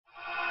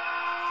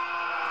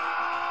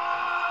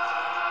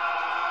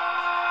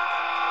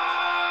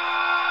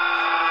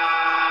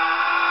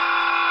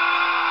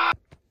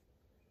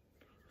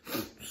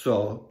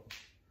So,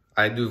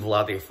 I do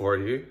Vladdy for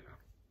you.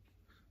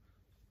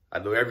 I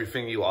do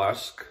everything you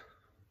ask.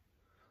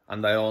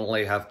 And I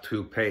only have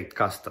 2 paid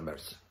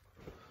customers.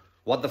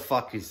 What the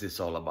fuck is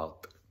this all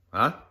about?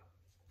 Huh?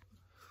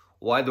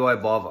 Why do I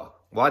bother?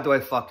 Why do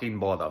I fucking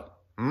bother?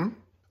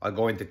 I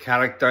go into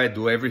character, I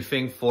do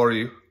everything for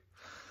you.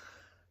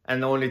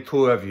 And only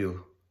two of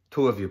you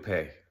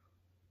pay.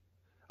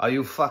 Are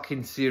you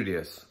fucking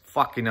serious?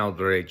 Fucking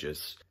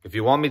outrageous. If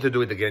you want me to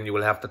do it again, you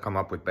will have to come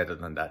up with better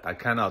than that. I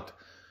cannot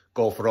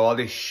go for all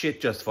this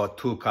shit just for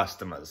 2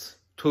 customers.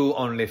 2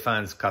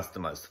 OnlyFans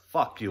customers.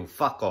 Fuck you,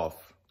 fuck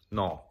off.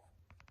 No.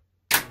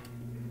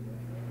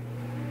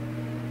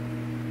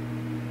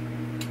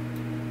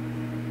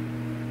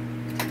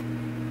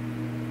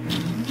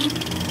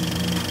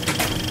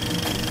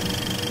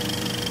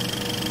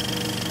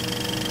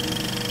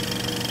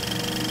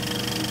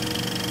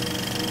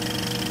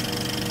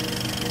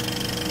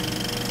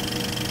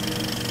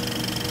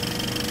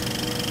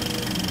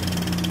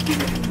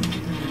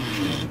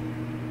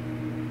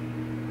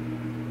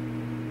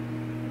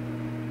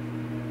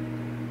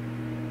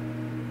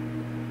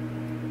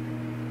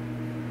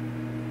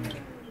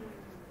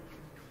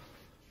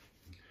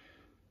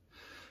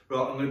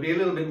 Right, I'm going to be a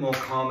little bit more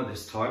calmer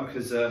this time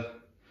because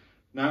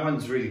no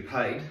one's really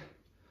paid.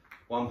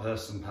 One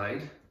person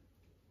paid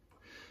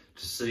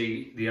to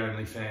see the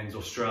OnlyFans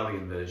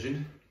Australian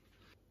version.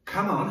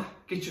 Come on,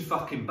 get your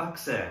fucking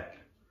bucks out.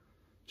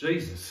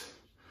 Jesus.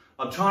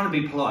 I'm trying to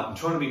be polite, I'm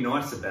trying to be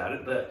nice about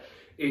it, but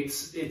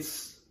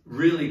it's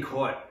really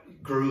quite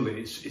grueling.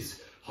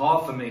 It's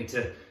hard for me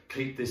to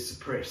keep this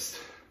suppressed.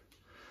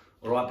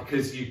 All right,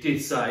 because you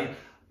did say,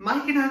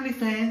 make an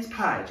OnlyFans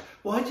page.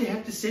 Why'd you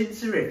have to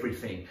censor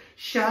everything?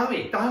 Show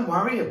it, don't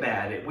worry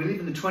about it. We live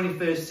in the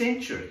 21st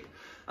century.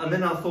 And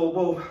then I thought,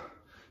 well,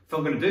 if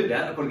I'm going to do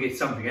that, I've got to get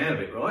something out of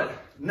it, right?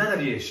 None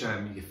of you are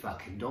showing me your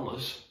fucking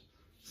dollars,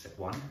 except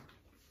one.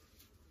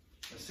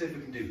 Let's see if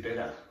we can do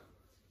better.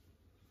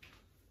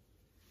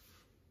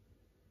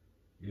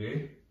 Yeah?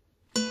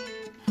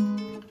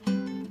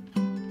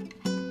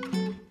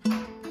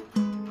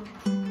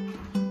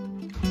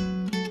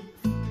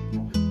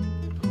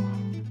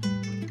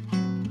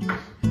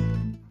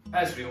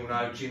 As we all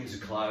know, gyms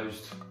are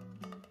closed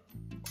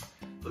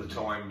for the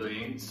time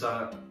being,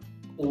 so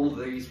all of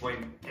these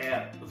went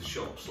out of the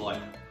shops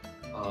like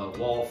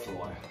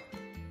wildfire,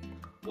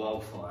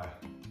 like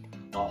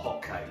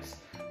hotcakes.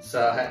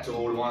 So I had to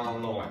order one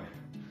online.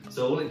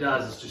 So all it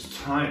does is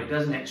just tone, it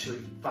doesn't actually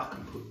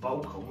fucking put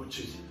bulk on, which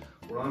is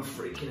what I'm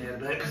freaking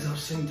out about because I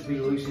seem to be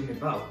losing my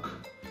bulk.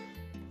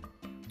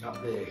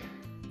 Up there.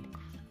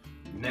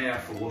 Now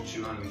for what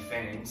you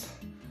OnlyFans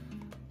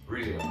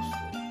really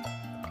asked for.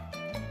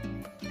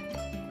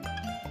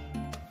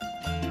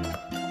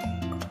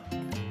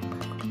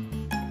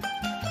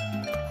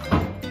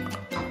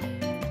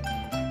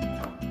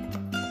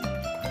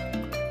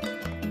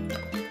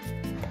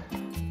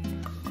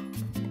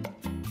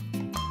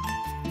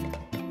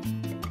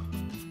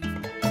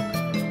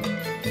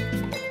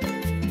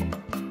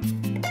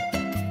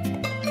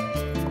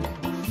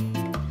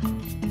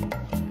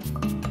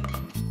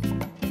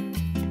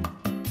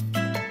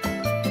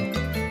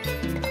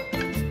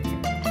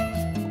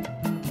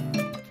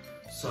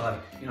 So,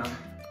 you know,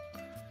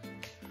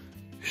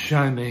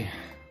 show me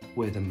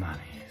where the money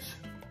is.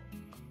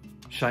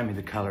 Show me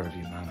the colour of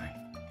your money.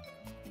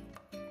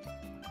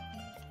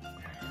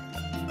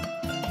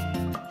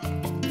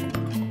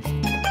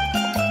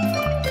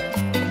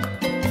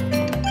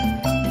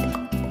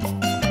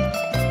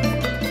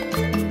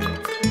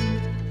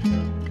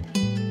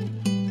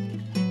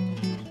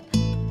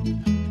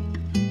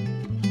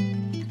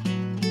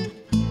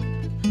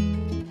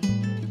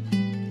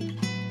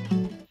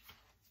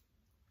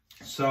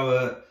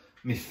 So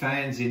my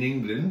fans in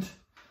England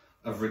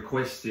have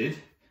requested,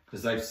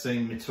 because they've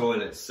seen my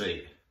toilet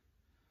seat.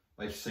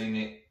 They've seen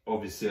it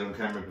obviously on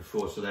camera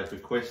before, so they've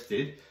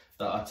requested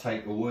that I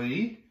take a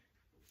wee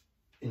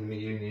in my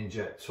Union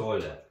Jack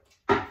toilet.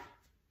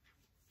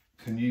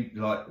 Can you,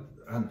 like,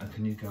 Hunter,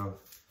 can you go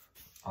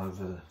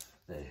over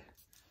there?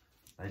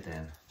 Lay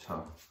down,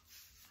 Tom.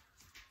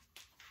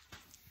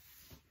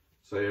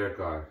 So here I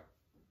go.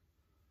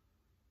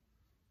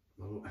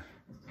 Oh.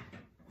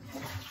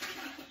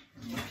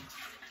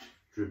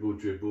 Dribble,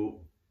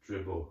 dribble,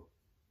 dribble.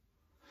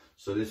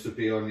 So this would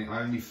be on the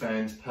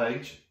OnlyFans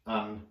page,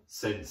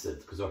 uncensored,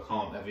 because I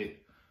can't have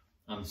it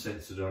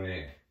uncensored on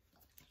here.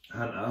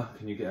 Hunter,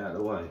 can you get out of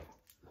the way?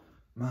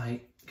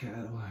 Mate, get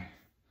out of the way.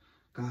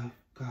 Go,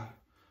 go,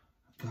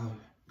 go,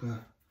 go.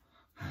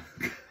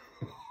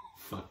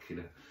 Fucking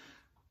hell.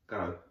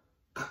 Go.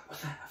 Go.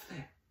 What's that up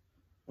there?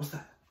 What's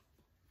that?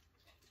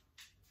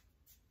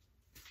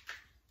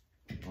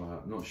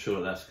 Well, I'm not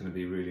sure that's going to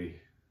be really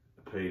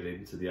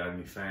appealing to the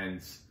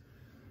OnlyFans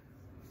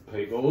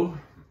people.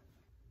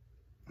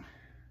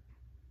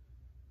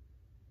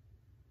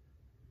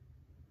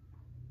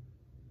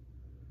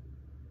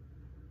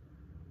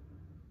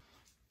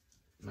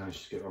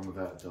 Managed to get on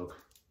without a dog.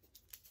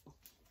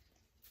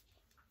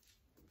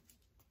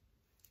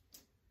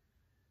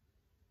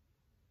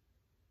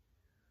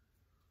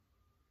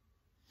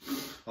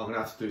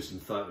 have to do some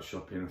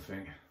photoshopping, I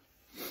think.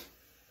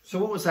 So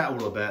what was that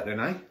all about then,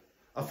 eh?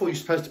 I thought you were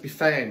supposed to be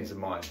fans of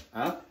mine,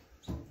 huh?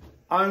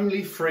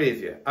 Only 3 of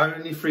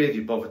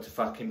you, bothered to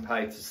fucking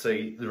pay to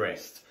see the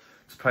rest.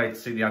 To pay to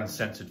see the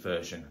uncensored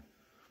version.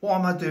 What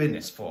am I doing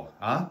this for,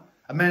 huh?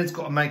 A man's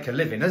got to make a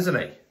living, hasn't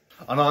he?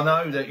 And I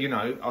know that, you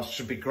know, I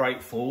should be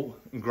grateful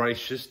and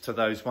gracious to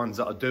those ones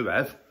that I do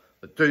have,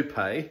 that do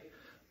pay.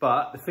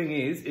 But the thing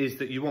is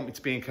that you want me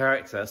to be in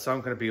character, so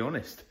I'm going to be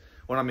honest.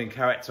 When I'm in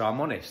character, I'm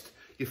honest.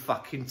 You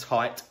fucking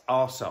tight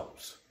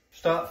arseholes.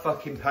 Start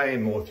fucking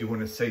paying more if you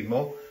want to see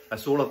more.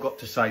 That's all I've got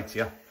to say to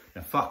you.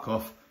 Now fuck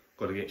off.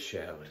 Got to get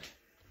showered.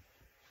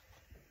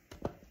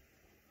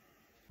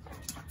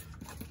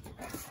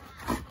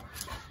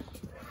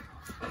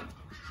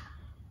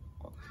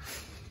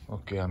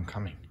 Okay, I'm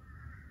coming.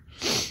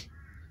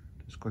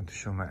 Just going to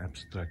show my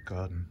abstract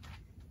garden.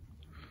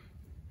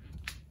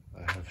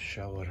 I have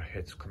shower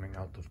heads coming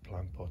out of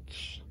plant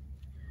pots.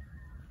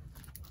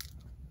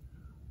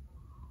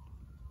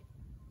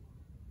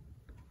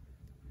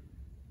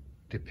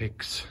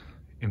 Depicts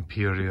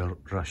Imperial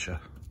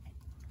Russia.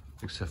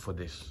 Except for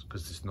this,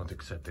 because it's not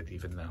accepted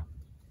even now.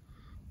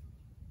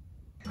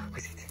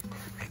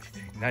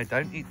 No,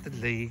 don't eat the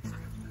lead.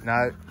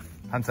 No,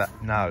 Hunter,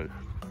 no.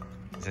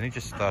 He's only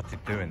just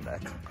started doing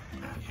that.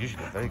 He's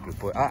usually a very good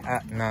boy.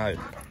 No.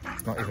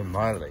 It's not even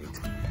my lead.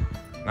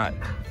 No.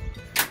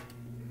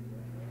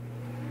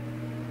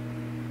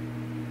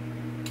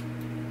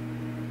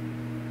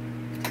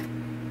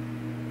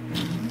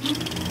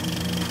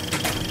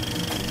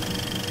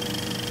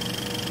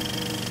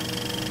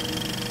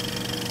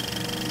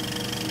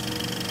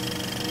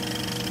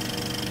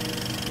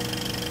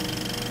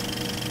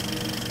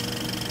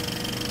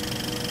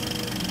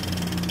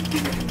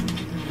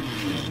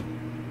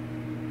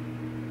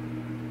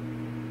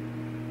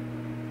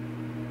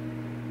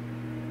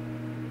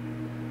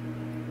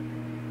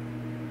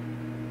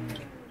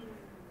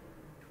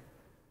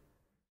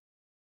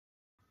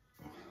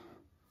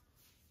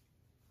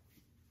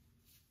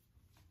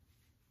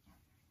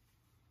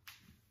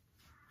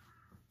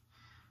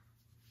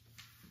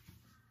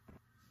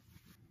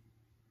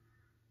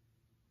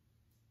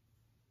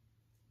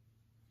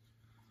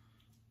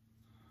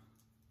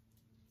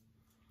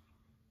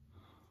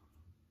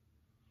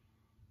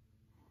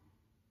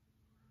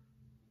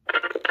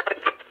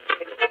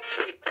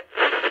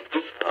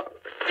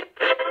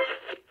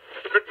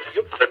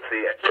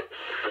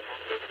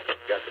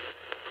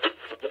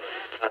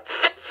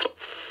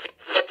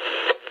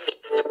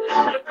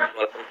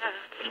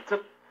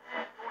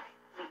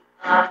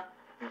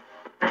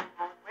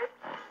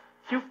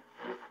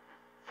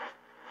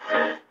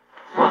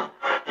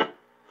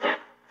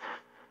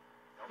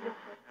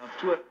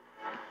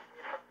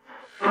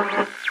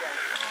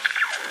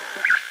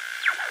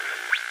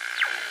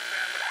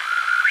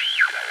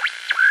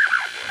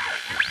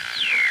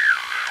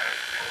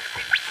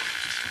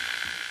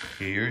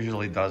 He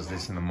usually does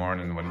this in the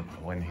morning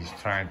when he's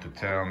trying to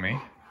tell me,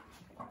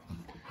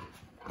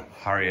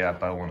 hurry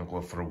up, I want to go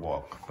for a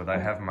walk. But I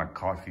have my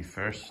coffee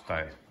first.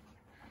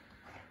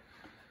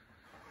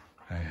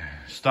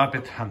 Stop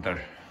it, Hunter.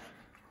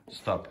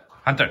 Stop.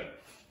 Hunter!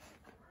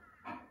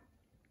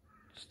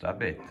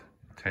 Stop it.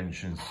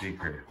 Attention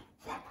seeker.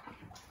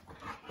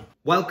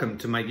 Welcome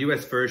to my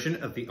US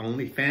version of the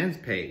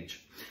OnlyFans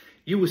page.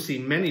 You will see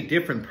many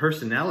different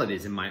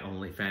personalities in my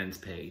OnlyFans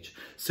page,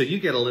 so you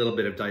get a little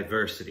bit of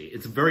diversity.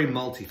 It's very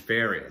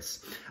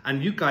multifarious,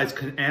 and you guys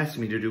can ask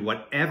me to do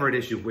whatever it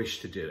is you wish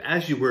to do,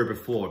 as you were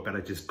before, but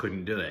I just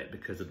couldn't do it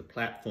because of the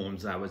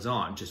platforms I was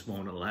on. Just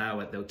won't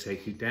allow it. They'll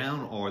take you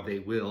down, or they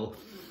will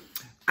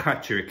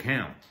cut your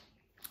account.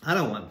 I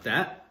don't want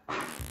that.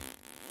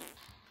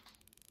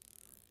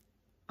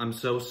 I'm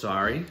so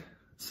sorry.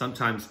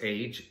 Sometimes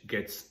age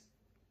gets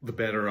the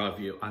better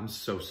of you. I'm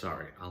so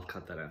sorry. I'll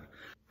cut that out.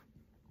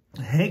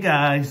 Hey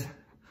guys.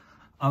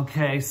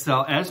 Okay,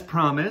 so as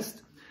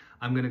promised,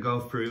 I'm gonna go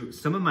through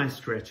some of my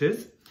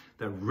stretches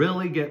that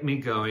really get me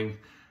going,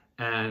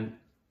 and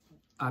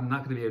I'm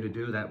not gonna be able to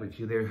do that with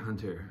you there,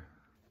 Hunter.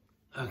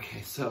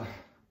 Okay, so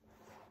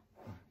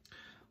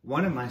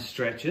one of my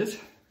stretches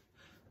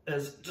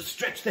is to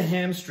stretch the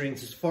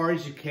hamstrings as far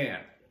as you can.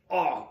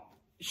 Oh,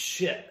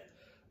 shit.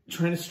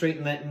 Trying to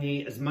straighten that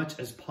knee as much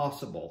as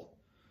possible.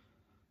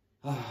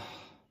 Oh,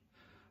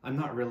 I'm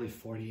not really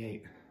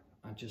 48.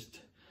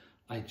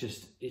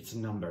 It's a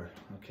number,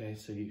 okay?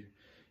 So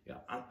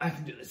I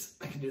can do this,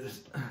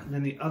 And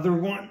then the other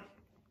one,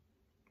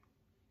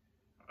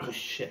 oh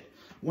shit.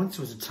 Once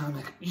was a time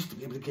I used to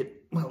be able to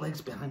get my legs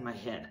behind my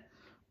head.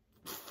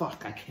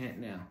 Fuck, I can't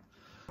now.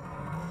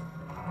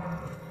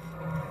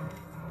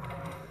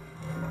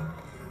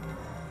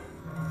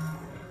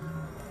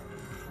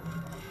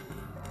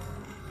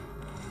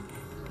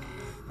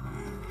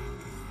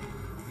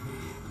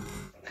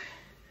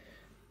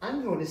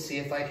 I'm going to see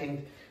if I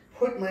can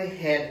put my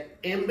head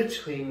in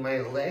between my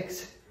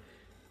legs.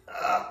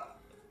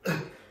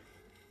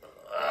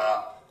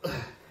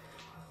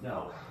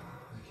 No,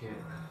 I can't.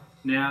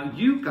 Now,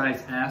 you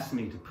guys asked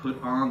me to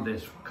put on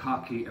this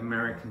cocky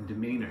American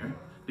demeanor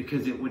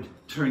because it would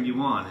turn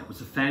you on. It was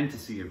a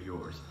fantasy of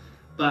yours.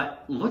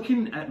 But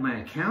looking at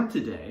my account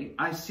today,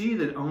 I see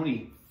that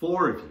only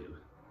four of you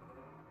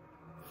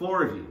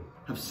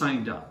have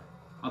signed up.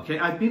 Okay,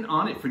 I've been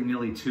on it for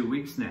nearly 2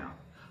 weeks now.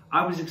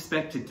 I was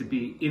expected to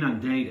be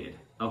inundated.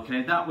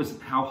 Okay, that was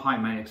how high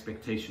my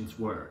expectations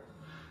were.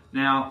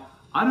 Now,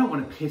 I don't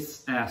want to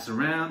piss ass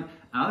around.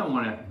 I don't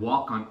want to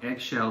walk on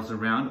eggshells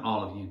around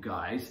all of you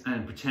guys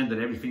and pretend that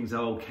everything's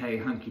okay,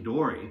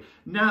 hunky-dory.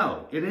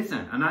 No, it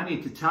isn't. And I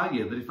need to tell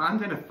you that if I'm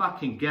going to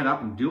fucking get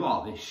up and do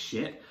all this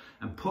shit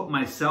and put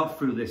myself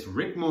through this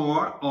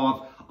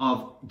rigmarole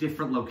of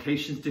different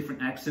locations,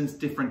 different accents,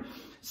 different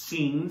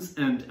scenes,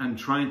 and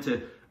trying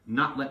to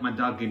not let my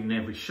dog get in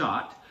every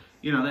shot,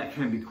 you know, that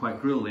can be quite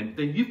grueling,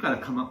 then you've got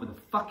to come up with the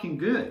fucking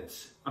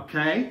goods,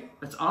 okay?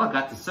 That's all I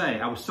got to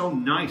say. I was so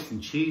nice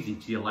and cheesy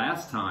to you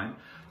last time.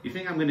 You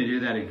think I'm going to do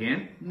that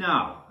again?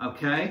 No,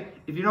 okay?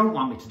 If you don't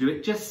want me to do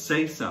it, just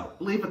say so.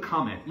 Leave a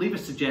comment, leave a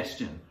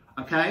suggestion,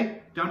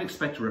 okay? Don't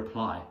expect a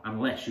reply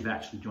unless you've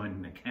actually joined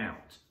an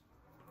account.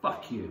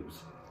 Fuck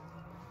yous.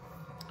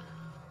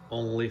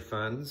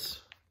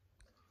 OnlyFans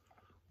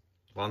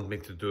want me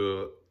to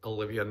do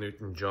Olivia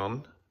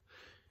Newton-John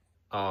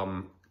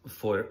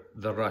for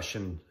the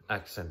Russian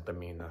accent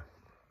demeanor.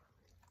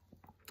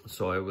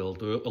 So I will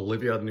do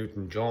Olivia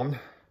Newton-John.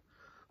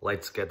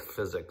 Let's get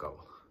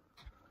physical.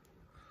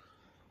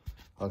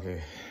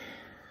 Okay.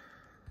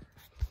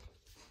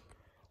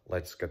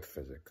 Let's get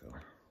physical.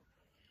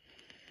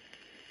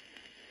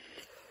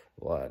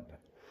 1,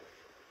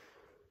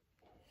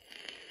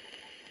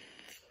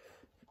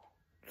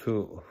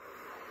 2,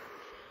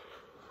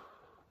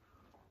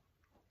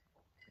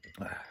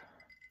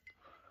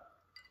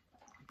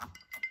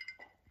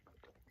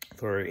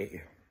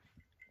 3,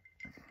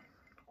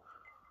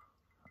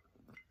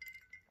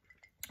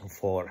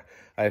 4.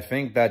 I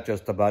think that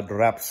just about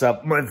wraps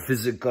up my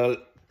physical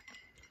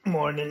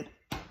morning.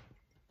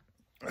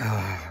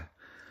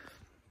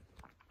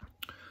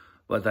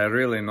 But I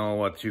really know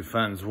what you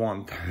fans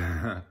want.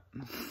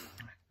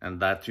 And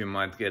that you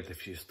might get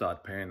if you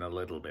start paying a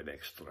little bit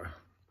extra.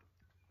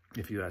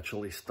 If you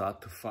actually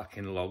start to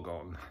fucking log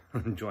on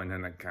and join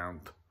an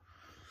account.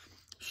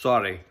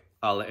 Sorry,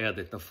 I'll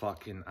edit the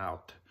fucking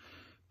out.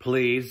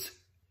 Please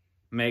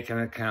make an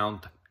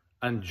account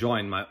and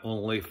join my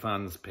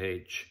OnlyFans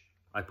page.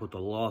 I put a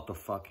lot of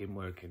fucking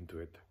work into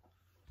it.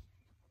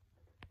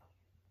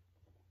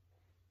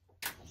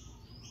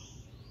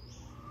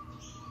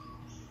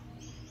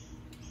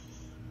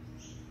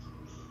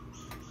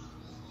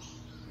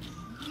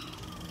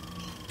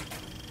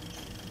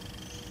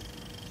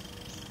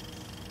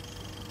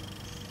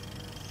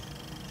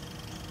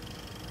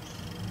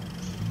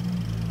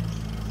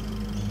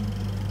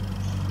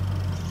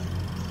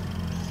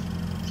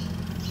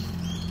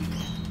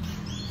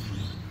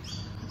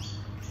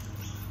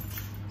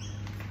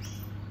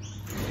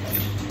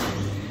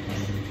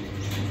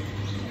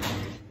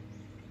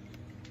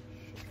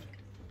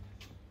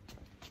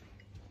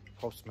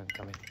 Postman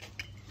coming.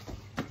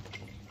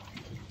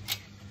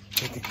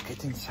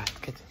 Get inside.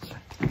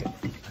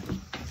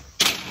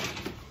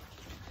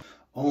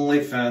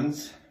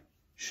 OnlyFans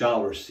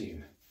shower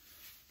scene.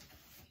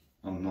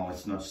 Oh no,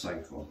 it's not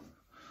psycho.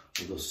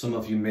 Although some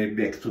of you may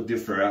beg to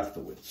differ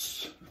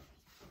afterwards.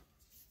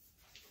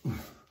 You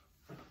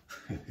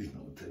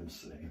know what I'm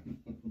saying.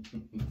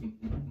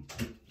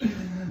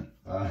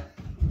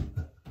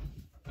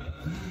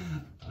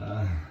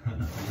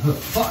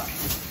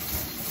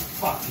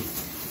 Fuck it.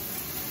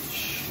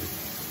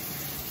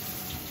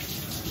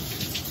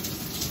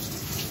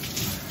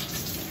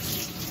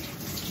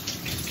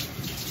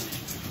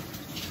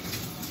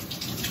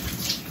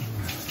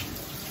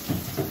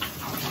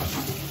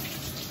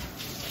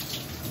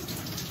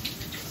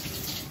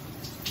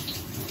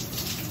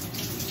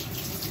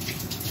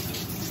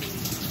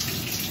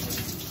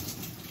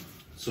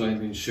 So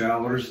I'm in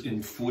showers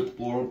in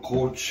football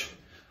coach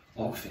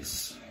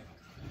office.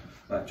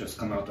 I've just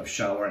come out of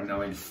shower and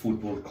now in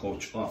football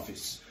coach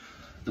office.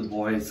 The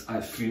boys I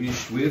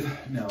finished with,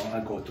 now I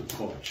go to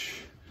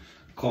coach.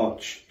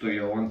 Coach, do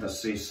you want to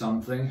see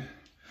something?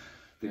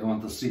 Do you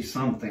want to see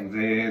something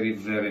very,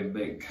 very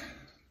big?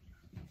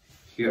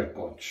 Here,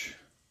 coach.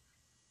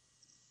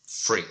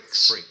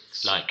 Freaks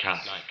like a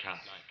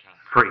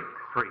Freak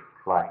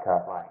like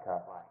a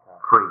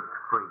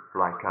freaks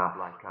like a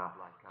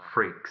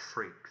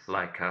freaks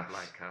like a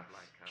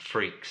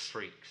freaks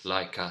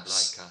like a 1,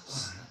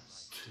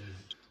 2,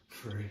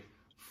 3,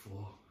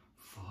 4,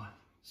 5,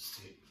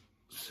 6,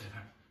 7,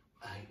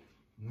 8,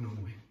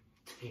 9,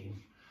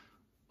 10.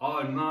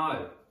 Oh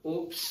no!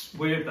 Oops!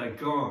 Where have they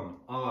gone?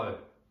 Oh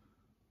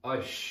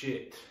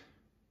shit!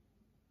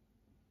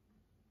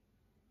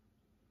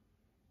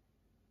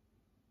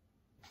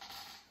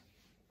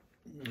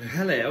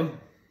 Hello,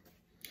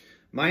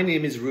 my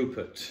name is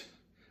Rupert,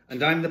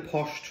 and I'm the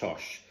posh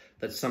tosh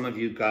that some of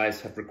you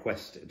guys have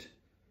requested.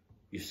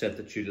 You said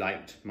that you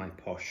liked my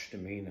posh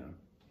demeanour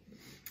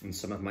in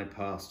some of my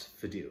past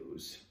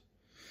videos.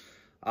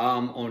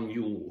 On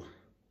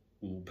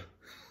YouTube.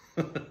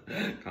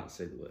 Can't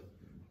say the word,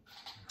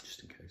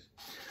 just in case.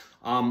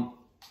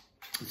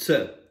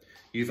 So,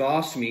 you've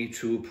asked me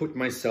to put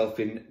myself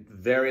in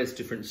various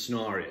different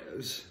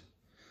scenarios,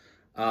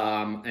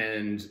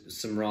 and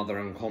some rather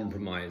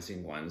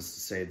uncompromising ones, to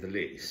say the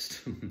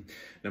least.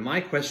 Now, my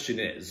question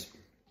is,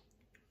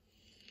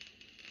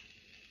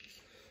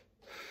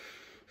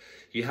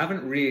 you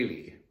haven't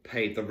really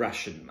paid the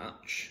Russian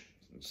much.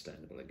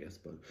 Understandable, I guess,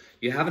 but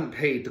you haven't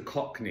paid the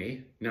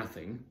Cockney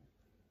nothing.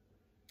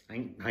 I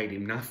ain't paid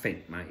him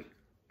nothing, mate.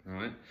 All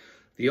right.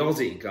 The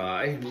Aussie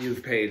guy,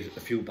 you've paid a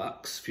few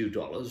bucks, a few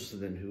dollars,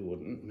 then who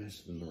wouldn't?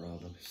 Most of them are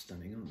rather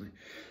stunning, aren't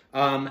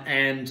they?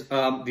 And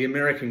the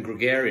American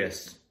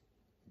gregarious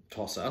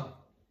tosser,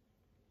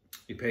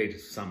 you paid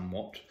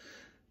somewhat.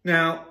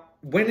 Now,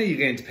 when are you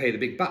going to pay the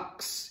big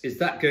bucks? Is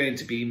that going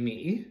to be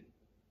me?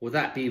 Will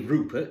that be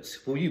Rupert?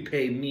 Will you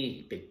pay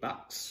me big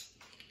bucks?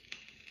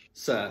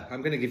 Sir,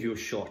 I'm going to give you a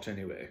shot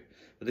anyway.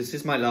 But this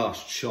is my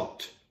last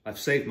shot. I've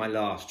saved my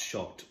last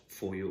shot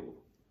for you.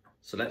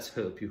 So let's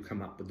hope you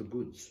come up with the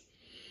goods.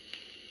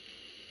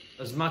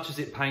 As much as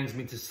it pains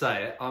me to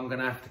say it, I'm going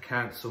to have to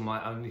cancel my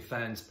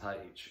OnlyFans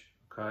page,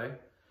 okay?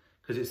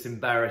 Because it's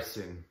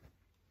embarrassing.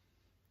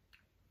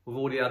 With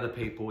all the other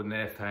people in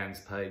their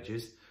fans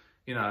pages,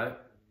 you know,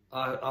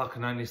 I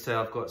can only say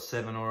I've got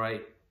 7 or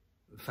 8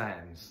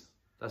 fans.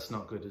 That's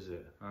not good, is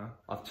it? Huh?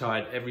 I've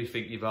tried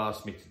everything you've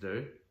asked me to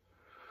do.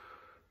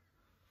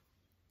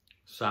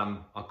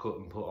 Some I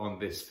couldn't put on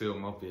this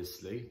film,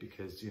 obviously,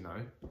 because, you know,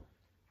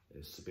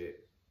 it's a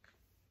bit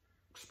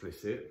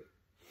explicit.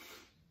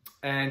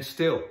 And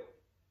still,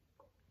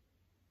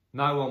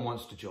 no one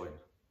wants to join.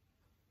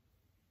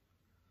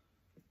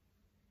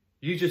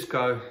 You just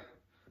go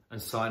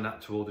and sign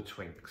up to all the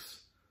twinks.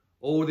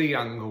 All the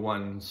younger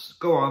ones.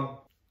 Go on.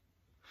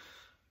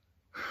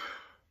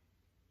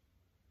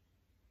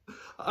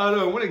 I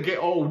don't want to get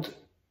old.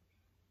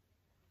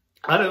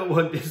 I don't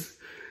want this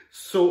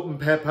salt and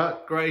pepper,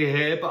 grey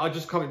hair, but I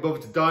just can't be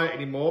bothered to diet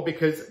anymore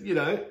because, you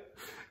know,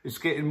 it's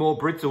getting more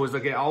brittle as I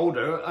get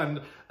older,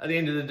 and at the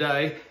end of the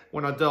day,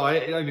 when I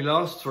diet, it only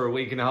lasts for a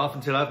week and a half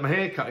until I have my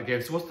hair cut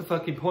again. So what's the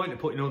fucking point of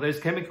putting all those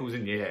chemicals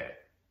in your hair?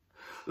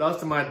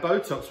 Last time I had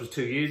Botox was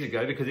 2 years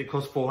ago because it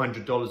cost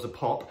 $400 a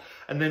pop,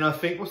 and then I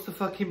think, what's the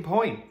fucking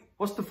point?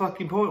 What's the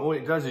fucking point? All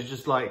it does is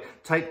just like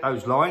take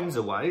those lines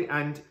away,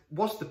 and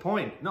what's the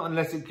point? Not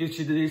unless it gives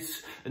you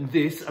this, and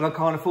I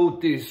can't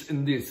afford this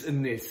and this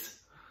and this.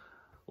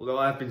 Although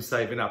I have been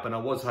saving up, and I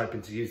was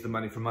hoping to use the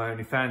money from my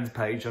OnlyFans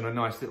page on a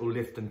nice little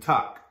lift and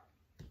tuck.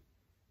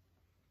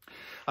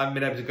 I haven't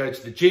been able to go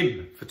to the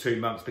gym for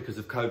 2 months because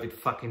of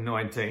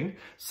COVID-19.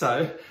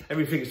 So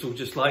everything's all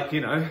just like,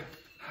 you know,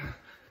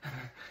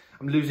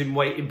 I'm losing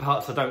weight in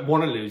parts I don't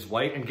want to lose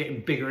weight and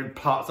getting bigger in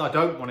parts I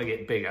don't want to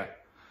get bigger.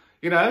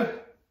 You know?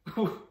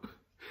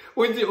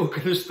 When's it all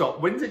going to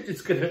stop? When's it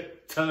just going to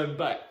turn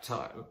back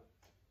time?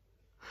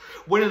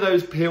 When are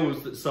those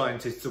pills that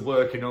scientists are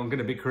working on going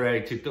to be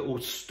created that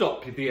will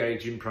stop the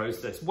aging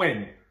process?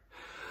 When?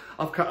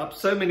 I've cut up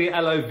so many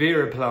aloe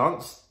vera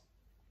plants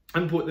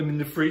and put them in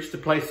the fridge to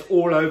place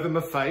all over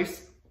my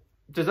face.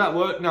 Does that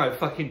work? No, it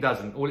fucking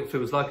doesn't. All it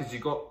feels like is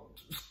you've got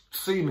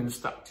semen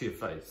stuck to your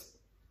face.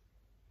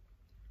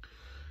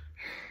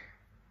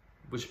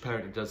 Which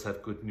apparently does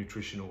have good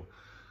nutritional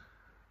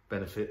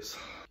benefits.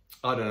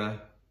 I don't know.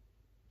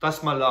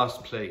 That's my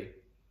last plea.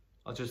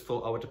 I just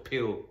thought I would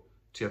appeal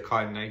to your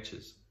kind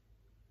natures.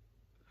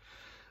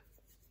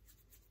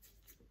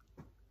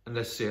 And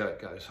let's see how it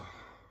goes.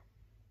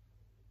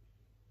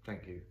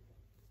 Thank you.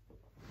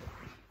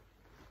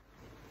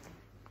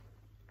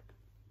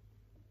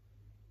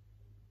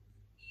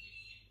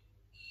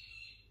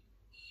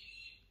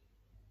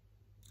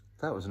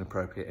 That was an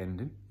appropriate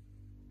ending.